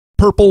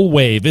Purple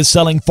Wave is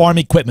selling farm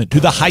equipment to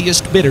the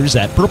highest bidders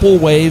at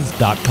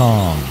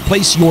purplewave.com.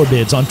 Place your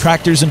bids on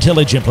tractors and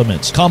tillage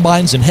implements,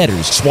 combines and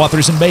headers,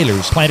 swathers and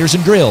balers, planters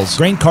and drills,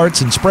 grain carts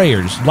and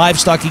sprayers,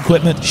 livestock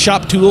equipment,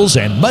 shop tools,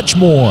 and much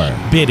more.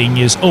 Bidding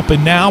is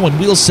open now, and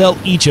we'll sell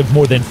each of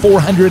more than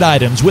 400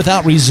 items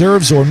without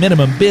reserves or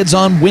minimum bids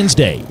on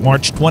Wednesday,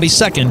 March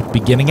 22nd,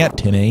 beginning at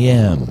 10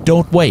 a.m.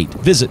 Don't wait.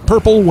 Visit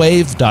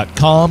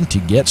purplewave.com to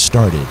get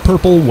started.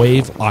 Purple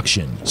Wave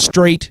Auction.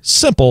 Straight,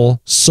 simple,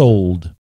 sold.